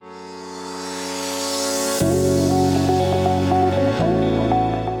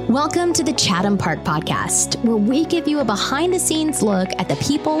Welcome to the Chatham Park Podcast, where we give you a behind-the-scenes look at the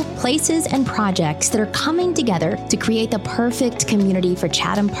people, places, and projects that are coming together to create the perfect community for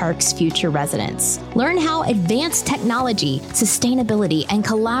Chatham Park's future residents. Learn how advanced technology, sustainability, and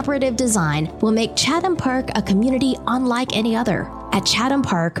collaborative design will make Chatham Park a community unlike any other. At Chatham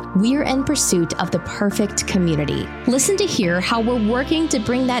Park, we're in pursuit of the perfect community. Listen to hear how we're working to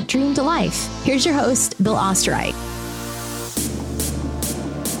bring that dream to life. Here's your host, Bill Osterreich.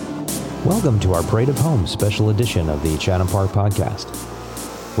 Welcome to our Parade of Homes special edition of the Chatham Park Podcast.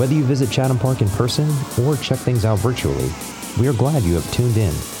 Whether you visit Chatham Park in person or check things out virtually, we are glad you have tuned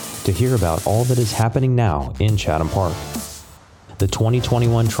in to hear about all that is happening now in Chatham Park. The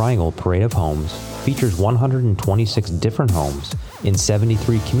 2021 Triangle Parade of Homes features 126 different homes in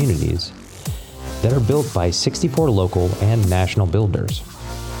 73 communities that are built by 64 local and national builders.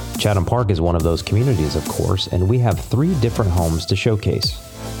 Chatham Park is one of those communities, of course, and we have 3 different homes to showcase.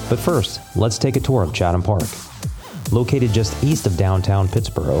 But first, let's take a tour of Chatham Park. Located just east of downtown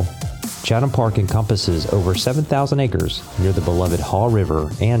Pittsboro, Chatham Park encompasses over 7,000 acres near the beloved Haw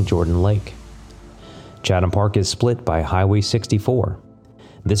River and Jordan Lake. Chatham Park is split by Highway 64.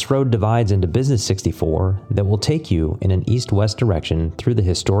 This road divides into Business 64 that will take you in an east-west direction through the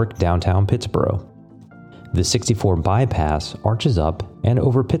historic downtown Pittsboro. The 64 bypass arches up and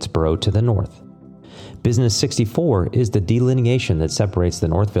over Pittsboro to the north. Business 64 is the delineation that separates the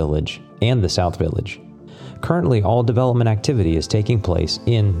North Village and the South Village. Currently, all development activity is taking place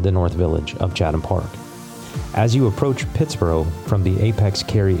in the North Village of Chatham Park. As you approach Pittsboro from the Apex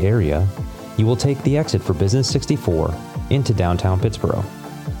Cary area, you will take the exit for Business 64 into downtown Pittsboro.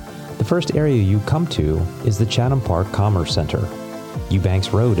 The first area you come to is the Chatham Park Commerce Center. Eubanks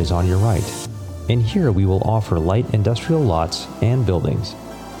Road is on your right, and here we will offer light industrial lots and buildings.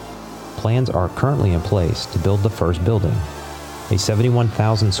 Plans are currently in place to build the first building, a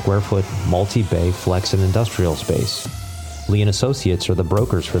 71,000 square foot multi-bay flex and industrial space. Lee & Associates are the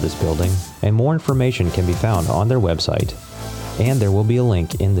brokers for this building, and more information can be found on their website, and there will be a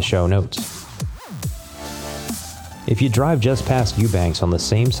link in the show notes. If you drive just past Eubanks on the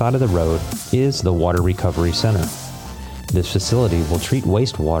same side of the road is the Water Recovery Center. This facility will treat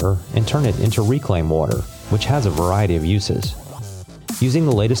wastewater and turn it into reclaimed water, which has a variety of uses. Using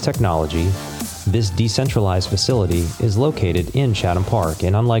the latest technology, this decentralized facility is located in Chatham Park,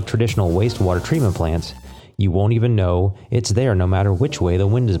 and unlike traditional wastewater treatment plants, you won't even know it's there no matter which way the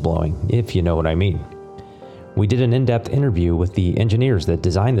wind is blowing, if you know what I mean. We did an in-depth interview with the engineers that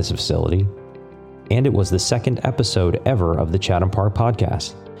designed this facility, and it was the second episode ever of the Chatham Park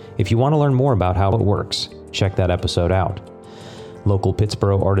Podcast. If you want to learn more about how it works, check that episode out. Local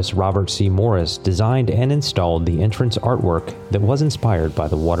Pittsboro artist Robert C. Morris designed and installed the entrance artwork that was inspired by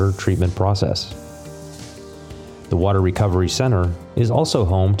the water treatment process. The Water Recovery Center is also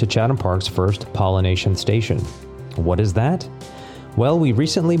home to Chatham Park's first pollination station. What is that? Well, we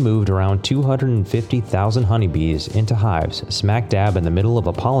recently moved around 250,000 honeybees into hives smack dab in the middle of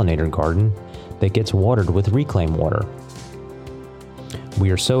a pollinator garden that gets watered with reclaimed water. We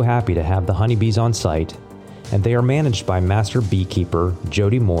are so happy to have the honeybees on site, and they are managed by master beekeeper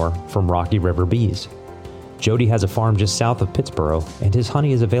Jody Moore from Rocky River Bees. Jody has a farm just south of Pittsboro, and his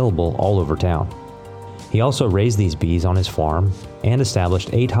honey is available all over town. He also raised these bees on his farm and established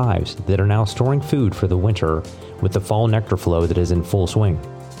 8 hives that are now storing food for the winter with the fall nectar flow that is in full swing.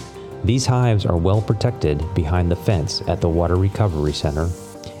 These hives are well protected behind the fence at the Water Recovery Center,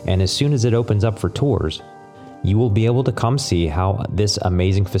 and as soon as it opens up for tours, you will be able to come see how this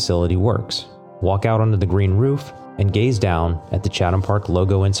amazing facility works. Walk out onto the green roof and gaze down at the Chatham Park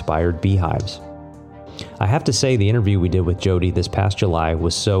logo-inspired beehives. I have to say the interview we did with Jody this past July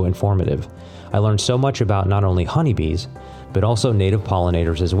was so informative. I learned so much about not only honeybees, but also native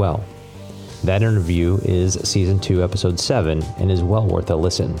pollinators as well. That interview is Season 2, Episode 7, and is well worth a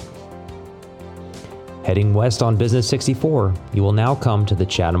listen. Heading west on Business 64, you will now come to the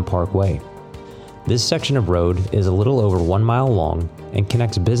Chatham Park Way. This section of road is a little over 1 mile long and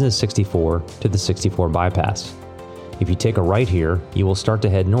connects Business 64 to the 64 bypass. If you take a right here, you will start to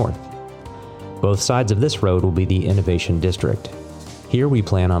head north. Both sides of this road will be the Innovation District. Here we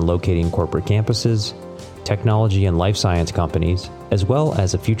plan on locating corporate campuses, technology and life science companies, as well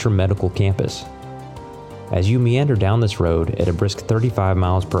as a future medical campus. As you meander down this road at a brisk 35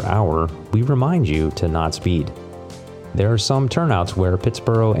 miles per hour, we remind you to not speed. There are some turnouts where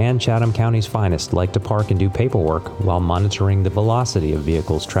Pittsboro and Chatham County's finest like to park and do paperwork while monitoring the velocity of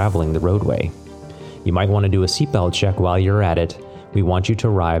vehicles traveling the roadway. You might want to do a seatbelt check while you're at it. We want you to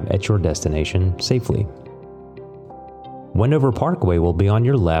arrive at your destination safely. Wendover Parkway will be on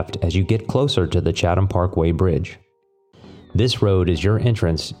your left as you get closer to the Chatham Parkway Bridge. This road is your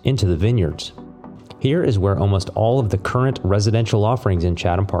entrance into the vineyards. Here is where almost all of the current residential offerings in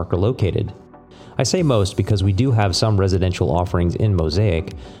Chatham Park are located. I say most because we do have some residential offerings in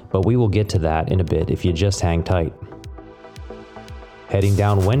Mosaic, but we will get to that in a bit if you just hang tight. Heading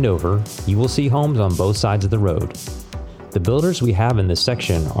down Wendover, you will see homes on both sides of the road. The builders we have in this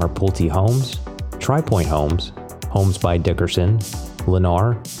section are Pulte Homes, Tri-Point Homes, Homes by Dickerson,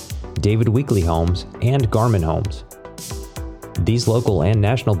 Lennar, David Weekley Homes, and Garmin Homes. These local and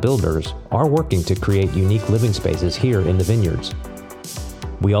national builders are working to create unique living spaces here in the vineyards.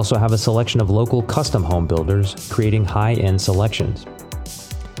 We also have a selection of local custom home builders creating high-end selections.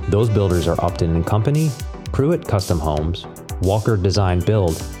 Those builders are Upton & Company, Pruitt Custom Homes, Walker Design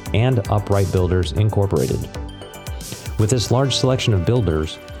Build, and Upright Builders Incorporated. With this large selection of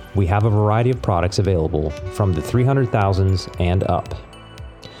builders, we have a variety of products available from the 300,000s and up.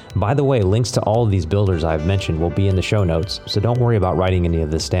 By the way, links to all of these builders I've mentioned will be in the show notes, so don't worry about writing any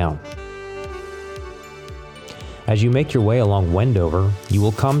of this down. As you make your way along Wendover, you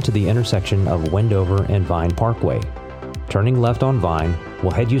will come to the intersection of Wendover and Vine Parkway. Turning left on Vine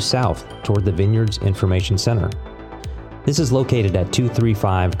will head you south toward the Vineyards Information Center. This is located at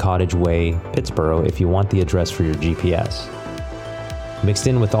 235 Cottage Way, Pittsboro, if you want the address for your GPS. Mixed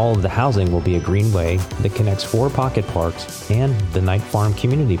in with all of the housing will be a greenway that connects 4 pocket parks and the Knight Farm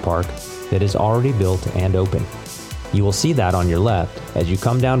Community Park that is already built and open. You will see that on your left as you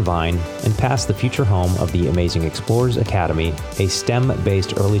come down Vine and pass the future home of the Amazing Explorers Academy, a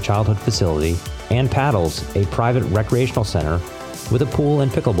STEM-based early childhood facility, and Paddles, a private recreational center with a pool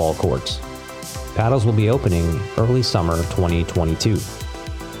and pickleball courts. Paddles will be opening early summer 2022.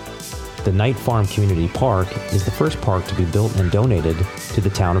 The Knight Farm Community Park is the first park to be built and donated to the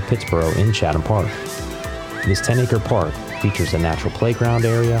town of Pittsboro in Chatham Park. This 10-acre park features a natural playground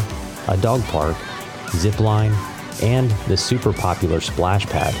area, a dog park, zip line, and the super popular splash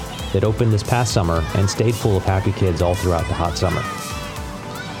pad that opened this past summer and stayed full of happy kids all throughout the hot summer.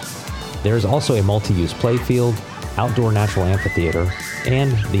 There is also a multi-use playfield, outdoor natural amphitheater,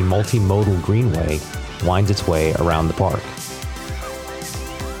 and the multimodal greenway winds its way around the park.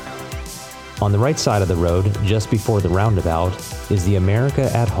 On the right side of the road, just before the roundabout, is the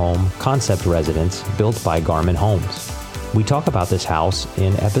America at Home concept residence built by Garmin Homes. We talk about this house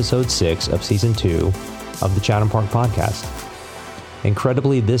in episode 6 of season 2 of the Chatham Park podcast.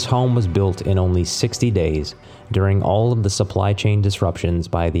 Incredibly, this home was built in only 60 days during all of the supply chain disruptions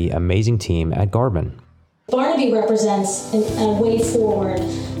by the amazing team at Garmin. Barnaby represents a way forward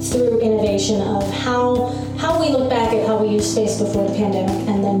through innovation of how we look back at how we used space before the pandemic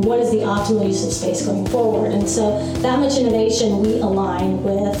and then what is the optimal use of space going forward. And so that much innovation we align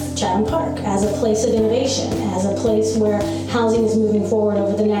with Chatham Park as a place of innovation, as a place where housing is moving forward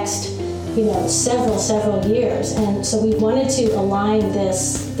over the next several years. And so we wanted to align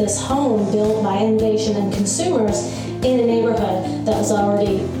this home built by innovation and consumers in a neighborhood that was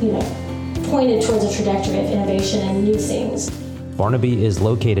already pointed towards a trajectory of innovation and new things. Barnaby is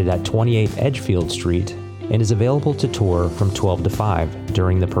located at 28 Edgefield Street and is available to tour from 12 to 5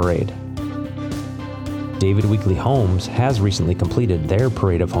 during the parade. David Weekley Homes has recently completed their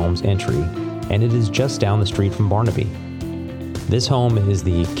Parade of Homes entry, and it is just down the street from Barnaby. This home is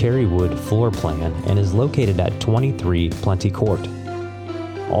the Kerrywood floor plan and is located at 23 Plenty Court.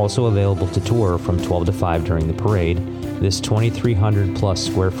 Also available to tour from 12 to 5 during the parade, this 2,300 plus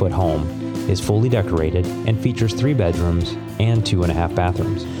square foot home is fully decorated and features 3 bedrooms and 2.5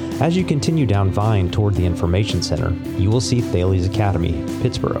 bathrooms. As you continue down Vine toward the Information Center, you will see Thales Academy,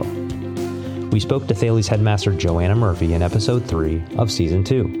 Pittsboro. We spoke to Thales headmaster Joanna Murphy in episode 3 of season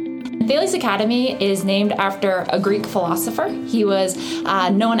 2. Thales Academy is named after a Greek philosopher. He was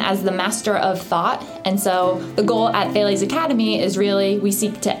known as the master of thought. And so the goal at Thales Academy is really we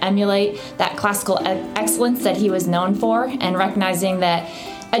seek to emulate that classical excellence that he was known for and recognizing that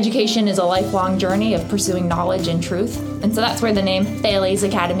education is a lifelong journey of pursuing knowledge and truth. And so that's where the name Thales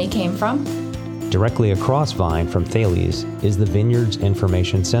Academy came from. Directly across Vine from Thales is the Vineyards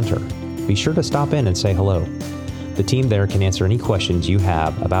Information Center. Be sure to stop in and say hello. The team there can answer any questions you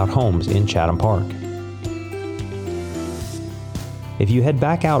have about homes in Chatham Park. If you head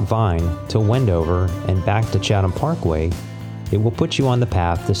back out Vine to Wendover and back to Chatham Parkway, it will put you on the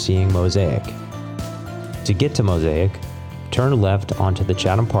path to seeing Mosaic. To get to Mosaic, turn left onto the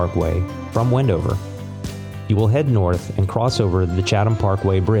Chatham Parkway from Wendover. You will head north and cross over the Chatham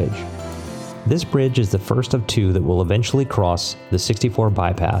Parkway Bridge. This bridge is the first of 2 that will eventually cross the 64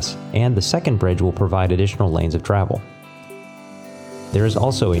 bypass, and the second bridge will provide additional lanes of travel. There is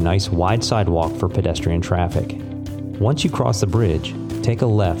also a nice wide sidewalk for pedestrian traffic. Once you cross the bridge, take a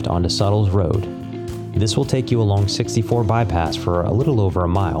left onto Suttles Road. This will take you along 64 bypass for a little over a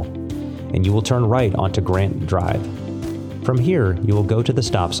mile, and you will turn right onto Grant Drive. From here, you will go to the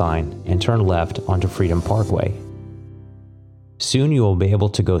stop sign and turn left onto Freedom Parkway. Soon you will be able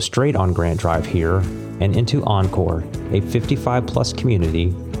to go straight on Grant Drive here and into Encore, a 55-plus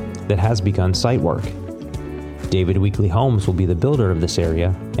community that has begun site work. David Weekley Homes will be the builder of this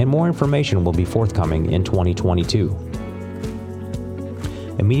area, and more information will be forthcoming in 2022.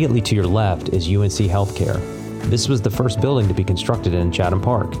 Immediately to your left is UNC Healthcare. This was the first building to be constructed in Chatham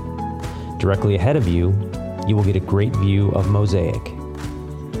Park. Directly ahead of you, you will get a great view of Mosaic.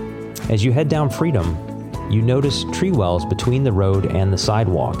 As you head down Freedom, you notice tree wells between the road and the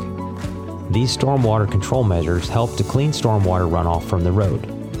sidewalk. These stormwater control measures help to clean stormwater runoff from the road.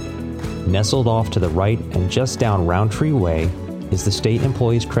 Nestled off to the right and just down Roundtree Way is the State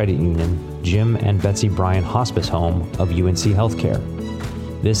Employees Credit Union Jim and Betsy Bryan Hospice Home of UNC Healthcare.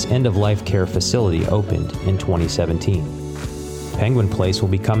 This end-of-life care facility opened in 2017. Penguin Place will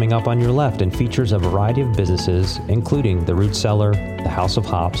be coming up on your left and features a variety of businesses, including the Root Cellar, the House of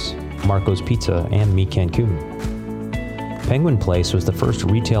Hops, Marco's Pizza, and Mi Cancun. Penguin Place was the first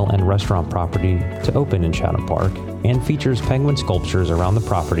retail and restaurant property to open in Chatham Park and features penguin sculptures around the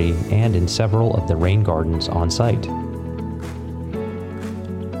property and in several of the rain gardens on site.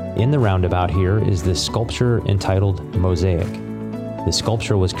 In the roundabout here is this sculpture entitled Mosaic. The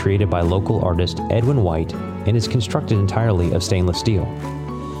sculpture was created by local artist Edwin White and is constructed entirely of stainless steel.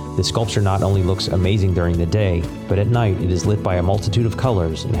 The sculpture not only looks amazing during the day, but at night it is lit by a multitude of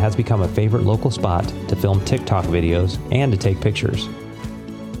colors and has become a favorite local spot to film TikTok videos and to take pictures.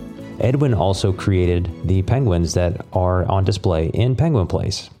 Edwin also created the penguins that are on display in Penguin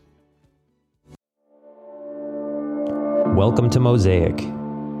Place. Welcome to Mosaic.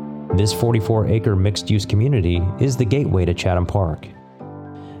 This 44-acre mixed-use community is the gateway to Chatham Park.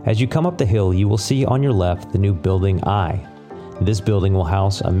 As you come up the hill, you will see on your left the new Building I. This building will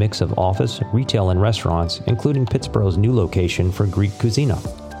house a mix of office, retail, and restaurants, including Pittsborough's new location for Greek Cuisine.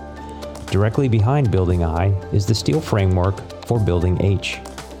 Directly behind Building I is the steel framework for Building H.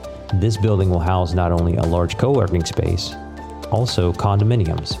 This building will house not only a large co-working space, also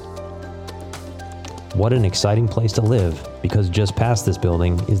condominiums. What an exciting place to live, because just past this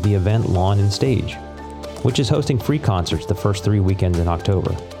building is the Event Lawn and Stage, which is hosting free concerts the first 3 weekends in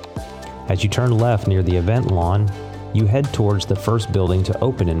October. As you turn left near the Event Lawn, you head towards the first building to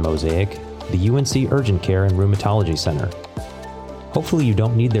open in Mosaic, the UNC Urgent Care and Rheumatology Center. Hopefully you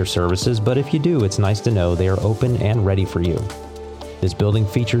don't need their services, but if you do, it's nice to know they are open and ready for you. This building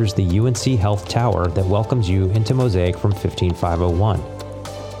features the UNC Health Tower that welcomes you into Mosaic from 15501.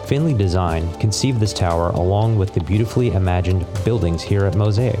 Finley Design conceived this tower along with the beautifully imagined buildings here at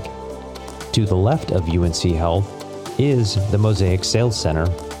Mosaic. To the left of UNC Health is the Mosaic Sales Center,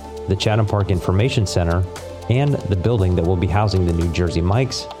 the Chatham Park Information Center, and the building that will be housing the New Jersey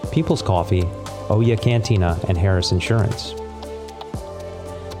Mike's, People's Coffee, Oya Cantina, and Harris Insurance.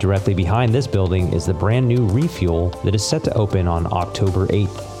 Directly behind this building is the brand new Refuel that is set to open on October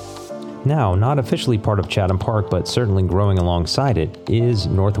 8th. Now, not officially part of Chatham Park, but certainly growing alongside it, is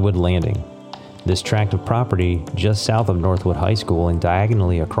Northwood Landing. This tract of property just south of Northwood High School and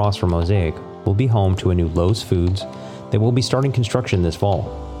diagonally across from Mosaic will be home to a new Lowe's Foods that will be starting construction this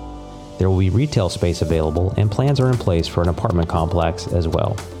fall. There will be retail space available, and plans are in place for an apartment complex as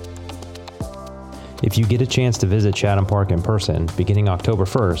well. If you get a chance to visit Chatham Park in person beginning October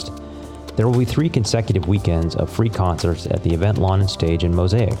 1st, there will be 3 consecutive weekends of free concerts at the Event Lawn and Stage in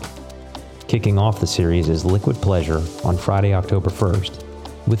Mosaic. Kicking off the series is Liquid Pleasure on Friday, October 1st,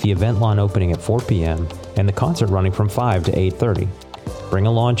 with the Event Lawn opening at 4 p.m. and the concert running from 5 to 8:30. Bring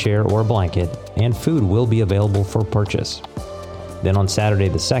a lawn chair or a blanket, and food will be available for purchase. Then on Saturday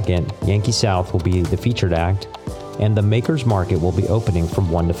the 2nd, Yankee South will be the featured act, and the Makers Market will be opening from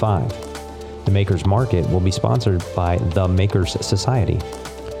 1 to 5. The Makers Market will be sponsored by the Makers Society.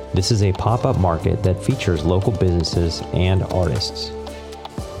 This is a pop-up market that features local businesses and artists.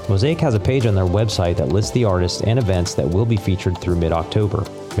 Mosaic has a page on their website that lists the artists and events that will be featured through mid-October.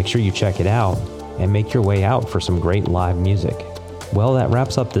 Make sure you check it out and make your way out for some great live music. Well, that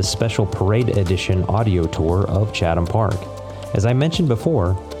wraps up this special Parade Edition audio tour of Chatham Park. As I mentioned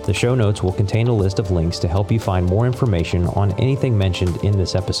before, the show notes will contain a list of links to help you find more information on anything mentioned in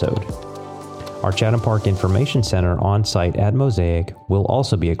this episode. Our Chatham Park Information Center on site at Mosaic will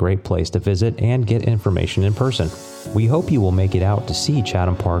also be a great place to visit and get information in person. We hope you will make it out to see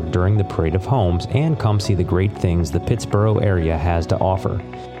Chatham Park during the Parade of Homes and come see the great things the Pittsboro area has to offer.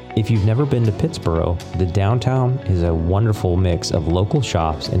 If you've never been to Pittsboro, the downtown is a wonderful mix of local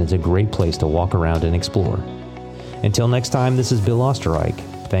shops and is a great place to walk around and explore. Until next time, this is Bill Osterreich.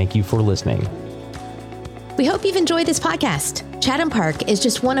 Thank you for listening. We hope you've enjoyed this podcast. Chatham Park is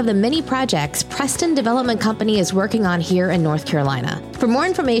just one of the many projects Preston Development Company is working on here in North Carolina. For more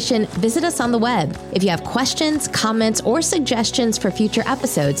information, visit us on the web. If you have questions, comments, or suggestions for future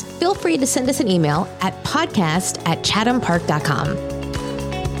episodes, feel free to send us an email at podcast@chathampark.com.